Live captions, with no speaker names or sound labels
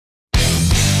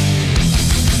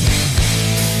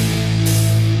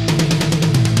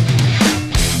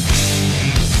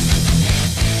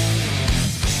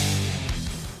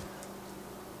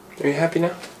Are you happy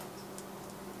now?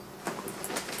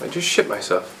 I just shit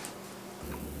myself.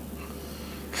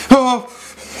 Oh!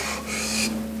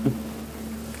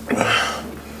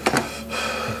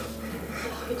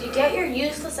 Could you get your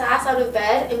useless ass out of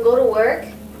bed and go to work?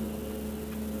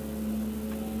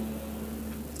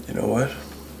 You know what?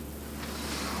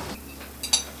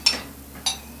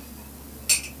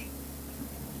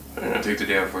 I'm gonna take the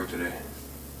day off work today.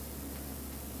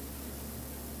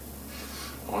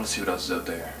 I want to see what else is out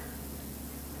there.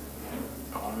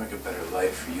 I want to make a better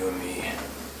life for you and me.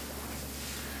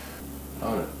 I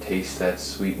want to taste that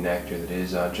sweet nectar that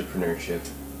is entrepreneurship.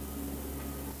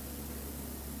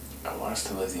 I want us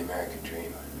to live the American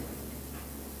dream.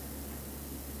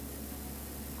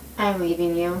 I'm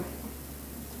leaving you.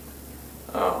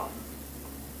 Oh.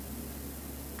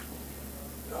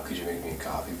 Oh, could you make me a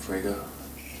coffee before you go?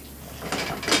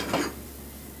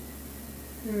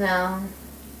 No.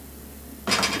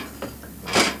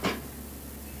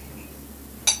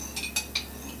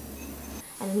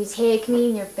 And you take me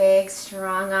in your big,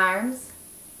 strong arms,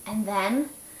 and then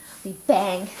we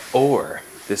bang. Or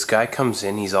this guy comes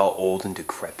in, he's all old and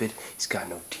decrepit, he's got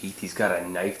no teeth, he's got a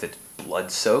knife that's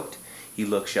blood-soaked. He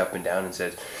looks you up and down and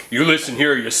says, "You listen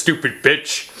here, you stupid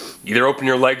bitch. Either open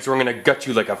your legs or I'm gonna gut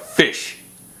you like a fish."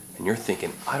 And you're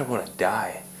thinking, I don't want to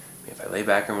die. If I lay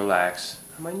back and relax,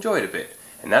 I might enjoy it a bit.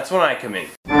 And that's when I come in.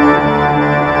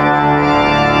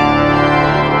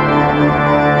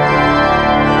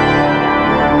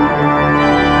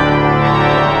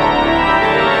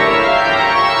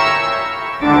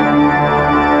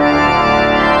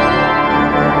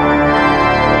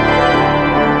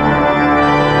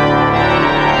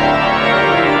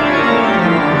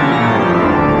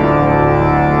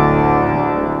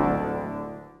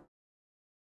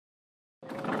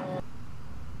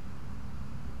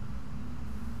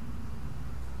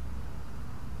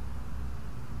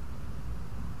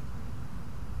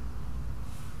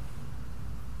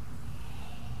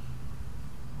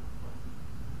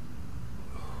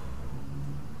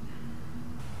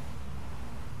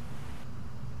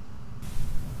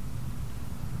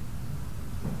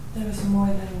 There was more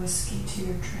than whiskey to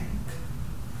your drink.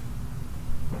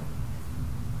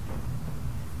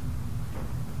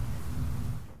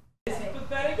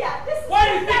 Why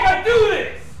do you think I do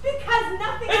this? Because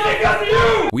nothing It's because of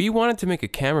you! We wanted to make a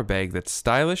camera bag that's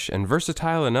stylish and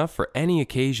versatile enough for any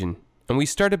occasion, and we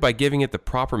started by giving it the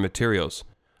proper materials: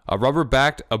 a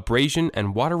rubber-backed, abrasion,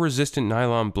 and water-resistant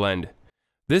nylon blend.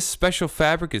 This special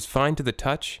fabric is fine to the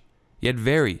touch, yet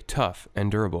very tough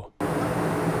and durable.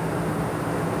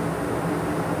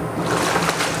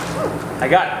 I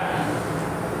got it.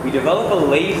 We develop a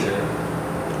laser,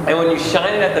 and when you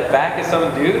shine it at the back of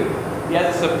some dude, he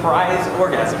has a surprise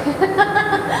orgasm.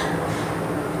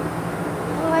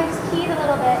 Oh, I just peed a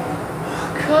little bit.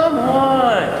 Come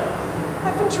on!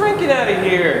 I've been drinking out of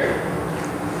here.